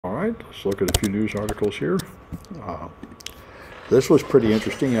right, let's look at a few news articles here. This was pretty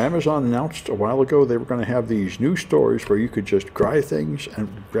interesting. Amazon announced a while ago they were going to have these new stores where you could just grab things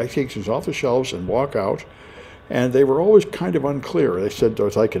off the shelves and walk out. And they were always kind of unclear. They said there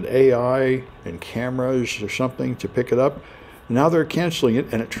was like an AI and cameras or something to pick it up. Now they're canceling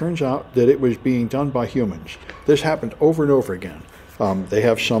it, and it turns out that it was being done by humans. This happened over and over again. They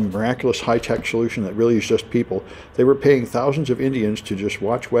have some miraculous high-tech solution that really is just people. They were paying thousands of Indians to just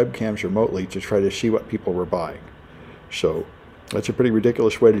watch webcams remotely to try to see what people were buying. So that's a pretty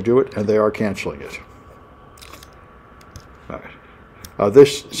ridiculous way to do it, and they are canceling it. All right.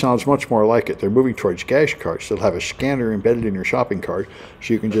 This sounds much more like it. They're moving towards cash carts. They'll have a scanner embedded in your shopping cart,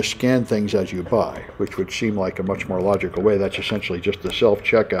 so you can just scan things as you buy, which would seem like a much more logical way. That's essentially just the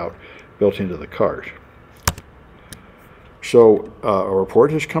self-checkout built into the cart. So a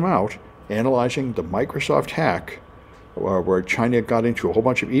report has come out analyzing the Microsoft hack where China got into a whole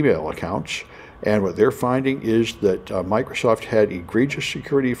bunch of email accounts, and what they're finding is that Microsoft had egregious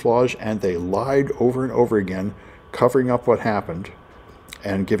security flaws, and they lied over and over again, covering up what happened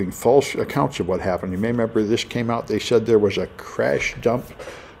and giving false accounts of what happened. You may remember this came out, they said there was a crash dump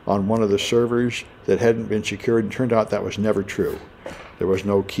on one of the servers that hadn't been secured, and turned out that was never true. There were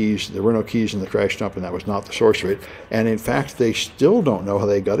no keys in the crash dump, and that was not the source of it. And in fact, they still don't know how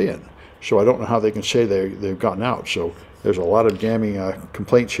they got in. So I don't know how they can say they've gotten out. So there's a lot of damning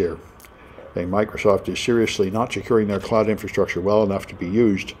complaints here. And Microsoft is seriously not securing their cloud infrastructure well enough to be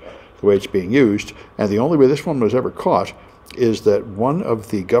used the way it's being used. And the only way this one was ever caught is that one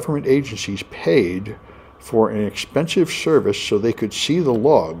of the government agencies paid for an expensive service so they could see the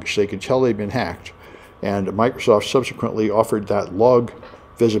logs. They could tell they'd been hacked. And Microsoft subsequently offered that log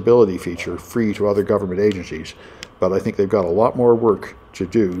visibility feature free to other government agencies. But I think they've got a lot more work to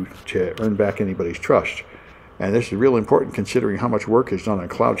do to earn back anybody's trust. And this is really important considering how much work is done on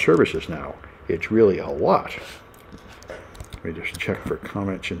cloud services now. It's really a lot. Let me just check for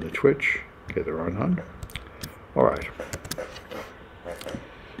comments in the Twitch. Okay, there are none. All right.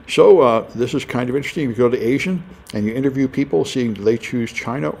 So this is kind of interesting. If you go to Asian and you interview people, seeing do they choose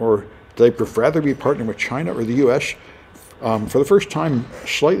China or do they rather be partnering with China or the U.S.? For the first time,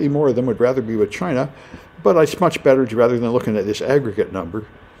 slightly more of them would rather be with China, but it's much better to, rather than looking at this aggregate number,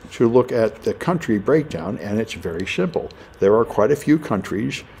 to look at the country breakdown, and it's very simple. There are quite a few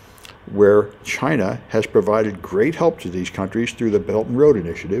countries where China has provided great help to these countries through the Belt and Road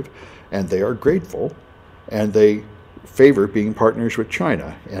Initiative, and they are grateful, and they favor being partners with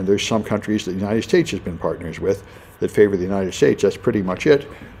China. And there's some countries that the United States has been partners with that favor the United States. That's pretty much it.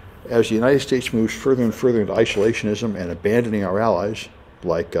 As the United States moves further and further into isolationism and abandoning our allies,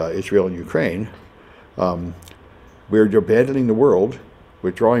 like Israel and Ukraine, we're abandoning the world,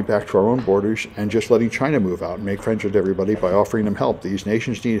 withdrawing back to our own borders, and just letting China move out and make friends with everybody by offering them help. These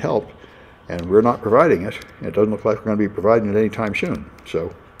nations need help, and we're not providing it. It doesn't look like we're going to be providing it anytime soon.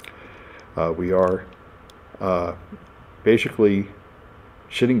 So we are basically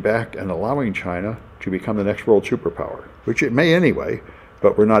sitting back and allowing China to become the next world superpower, which it may anyway,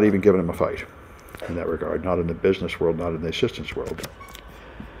 but we're not even giving them a fight in that regard, not in the business world, not in the assistance world.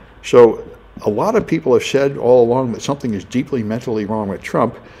 So a lot of people have said all along that something is deeply mentally wrong with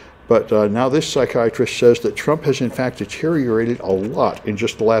Trump, but now this psychiatrist says that Trump has in fact deteriorated a lot in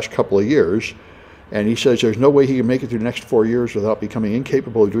just the last couple of years, and he says there's no way he can make it through the next 4 years without becoming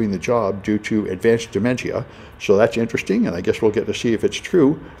incapable of doing the job due to advanced dementia. So that's interesting, and I guess we'll get to see if it's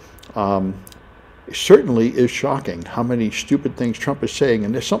true. It certainly is shocking how many stupid things Trump is saying,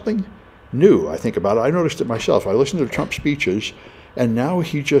 and there's something new, I think, about it. I noticed it myself. I listened to Trump's speeches, and now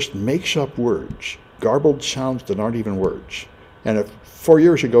he just makes up words, garbled sounds that aren't even words. And 4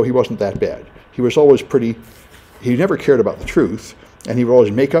 years ago, he wasn't that bad. He was always he never cared about the truth, and he would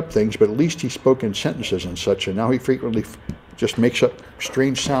always make up things, but at least he spoke in sentences and such, and now he frequently just makes up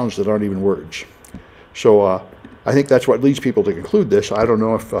strange sounds that aren't even words. So I think that's what leads people to conclude this. I don't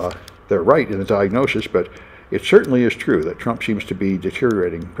know if they're right in the diagnosis, but it certainly is true that Trump seems to be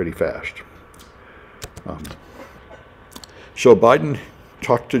deteriorating pretty fast. So Biden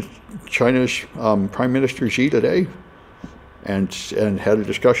talked to China's Prime Minister Xi today and had a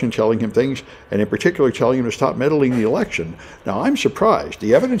discussion telling him things, and in particular telling him to stop meddling in the election. Now, I'm surprised.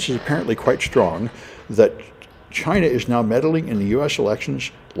 The evidence is apparently quite strong that China is now meddling in the U.S.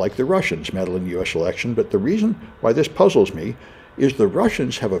 elections like the Russians meddle in the U.S. election, but the reason why this puzzles me is the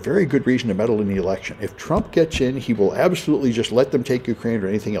Russians have a very good reason to meddle in the election. If Trump gets in, he will absolutely just let them take Ukraine or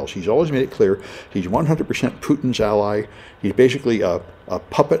anything else. He's always made it clear he's 100% Putin's ally. He's basically a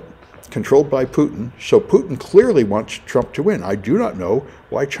puppet controlled by Putin. So Putin clearly wants Trump to win. I do not know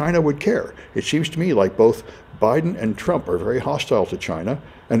why China would care. It seems to me like both Biden and Trump are very hostile to China,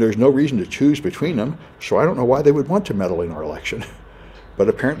 and there's no reason to choose between them, so I don't know why they would want to meddle in our election. But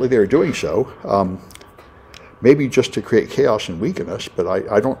apparently they're doing so, maybe just to create chaos and weaken us, but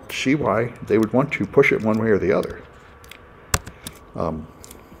I don't see why they would want to push it one way or the other.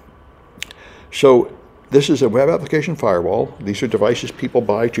 So this is a web application firewall. These are devices people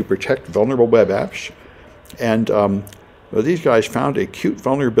buy to protect vulnerable web apps. And well, these guys found a cute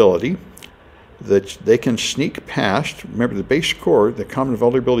vulnerability that they can sneak past. Remember, the base score, the common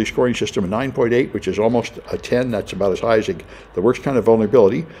vulnerability scoring system, 9.8, which is almost a 10. That's about as high as the worst kind of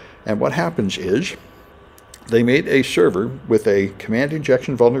vulnerability. And what happens is they made a server with a command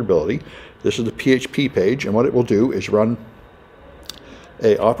injection vulnerability. This is the PHP page, and what it will do is run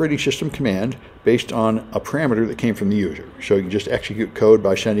an operating system command based on a parameter that came from the user. So you can just execute code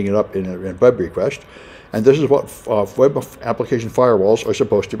by sending it up in a web request. And this is what web application firewalls are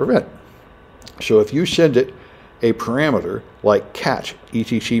supposed to prevent. So if you send it a parameter like cat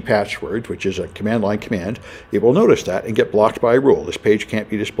etc password, which is a command line command, it will notice that and get blocked by a rule. This page can't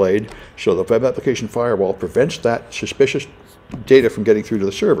be displayed, so the web application firewall prevents that suspicious data from getting through to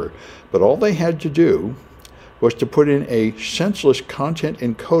the server. But all they had to do was to put in a senseless content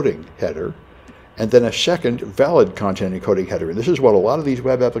encoding header and then a second valid content encoding header. And this is what a lot of these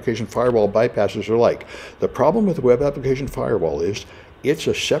web application firewall bypasses are like. The problem with the web application firewall is it's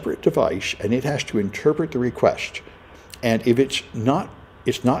a separate device and it has to interpret the request. And if it's not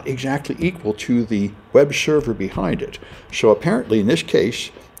exactly equal to the web server behind it. So apparently in this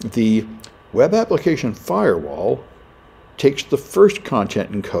case, the web application firewall takes the first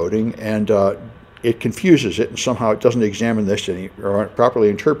content encoding and it confuses it, and somehow it doesn't examine this or properly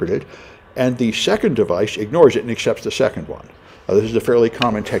interpret it, and the second device ignores it and accepts the second one. This is a fairly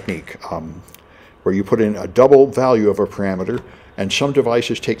common technique where you put in a double value of a parameter, and some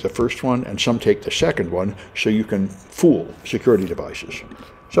devices take the first one and some take the second one, so you can fool security devices.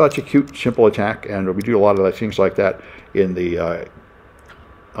 So that's a cute, simple attack, and we do a lot of things like that in the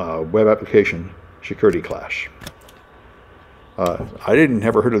web application security class. I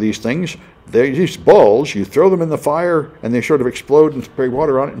never heard of these things. They're these balls, you throw them in the fire and they sort of explode and spray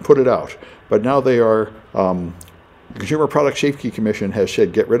water on it and put it out. But now they are, the Consumer Product Safety Commission has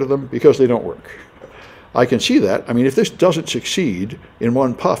said get rid of them because they don't work. I can see that. I mean, if this doesn't succeed in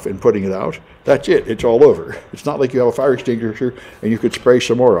one puff in putting it out, that's it. It's all over. It's not like you have a fire extinguisher and you could spray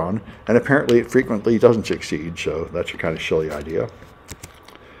some more on. And apparently it frequently doesn't succeed, so that's a kind of silly idea.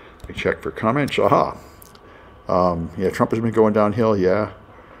 Let me check for comments. Aha. Yeah, Trump has been going downhill, yeah.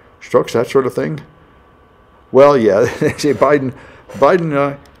 Strokes, that sort of thing. Well, yeah, they say Biden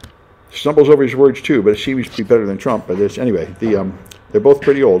stumbles over his words too, but it seems to be better than Trump. But anyway, they're both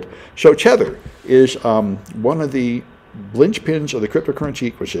pretty old. So Tether is one of the linchpins of the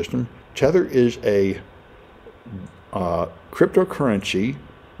cryptocurrency ecosystem. Tether is a cryptocurrency.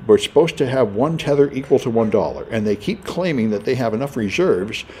 We're supposed to have one Tether equal to $1, and they keep claiming that they have enough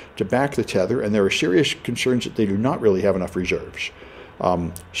reserves to back the Tether, and there are serious concerns that they do not really have enough reserves.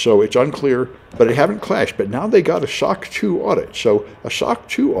 So it's unclear, but they haven't clashed. But now they got a SOC 2 audit. So a SOC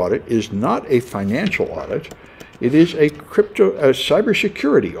 2 audit is not a financial audit. It is a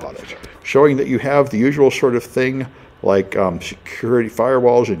cybersecurity audit, showing that you have the usual sort of thing like security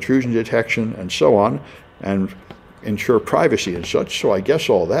firewalls, intrusion detection, and so on, and ensure privacy and such. So I guess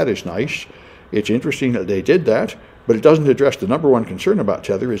all that is nice. It's interesting that they did that, but it doesn't address the number one concern about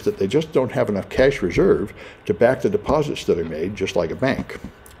Tether, is that they just don't have enough cash reserve to back the deposits that are made, just like a bank.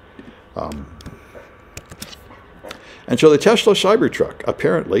 And so the Tesla Cybertruck,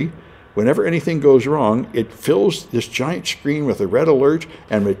 apparently, whenever anything goes wrong, it fills this giant screen with a red alert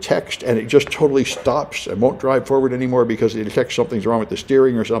and with text, and it just totally stops and won't drive forward anymore because it detects something's wrong with the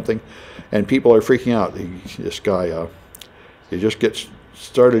steering or something, and people are freaking out. This guy, he just gets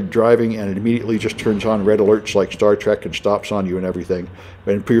started driving and it immediately just turns on red alerts like Star Trek and stops on you and everything.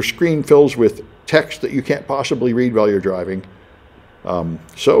 And your screen fills with text that you can't possibly read while you're driving.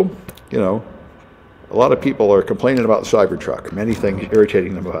 So, you know, a lot of people are complaining about the Cybertruck, many things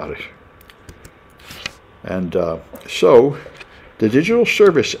irritating them about it. And so the Digital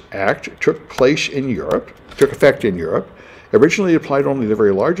Service Act took effect in Europe. Originally it applied only to the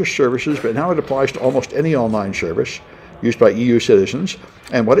very largest services, but now it applies to almost any online service used by EU citizens.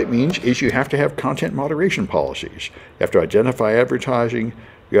 And what it means is you have to have content moderation policies. You have to identify advertising,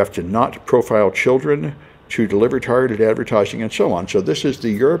 you have to not profile children, to deliver targeted advertising, and so on. So this is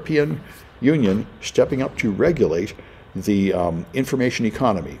the European Union stepping up to regulate the information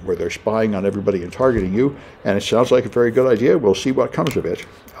economy, where they're spying on everybody and targeting you, and it sounds like a very good idea. We'll see what comes of it.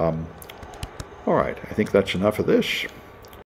 All right, I think that's enough of this.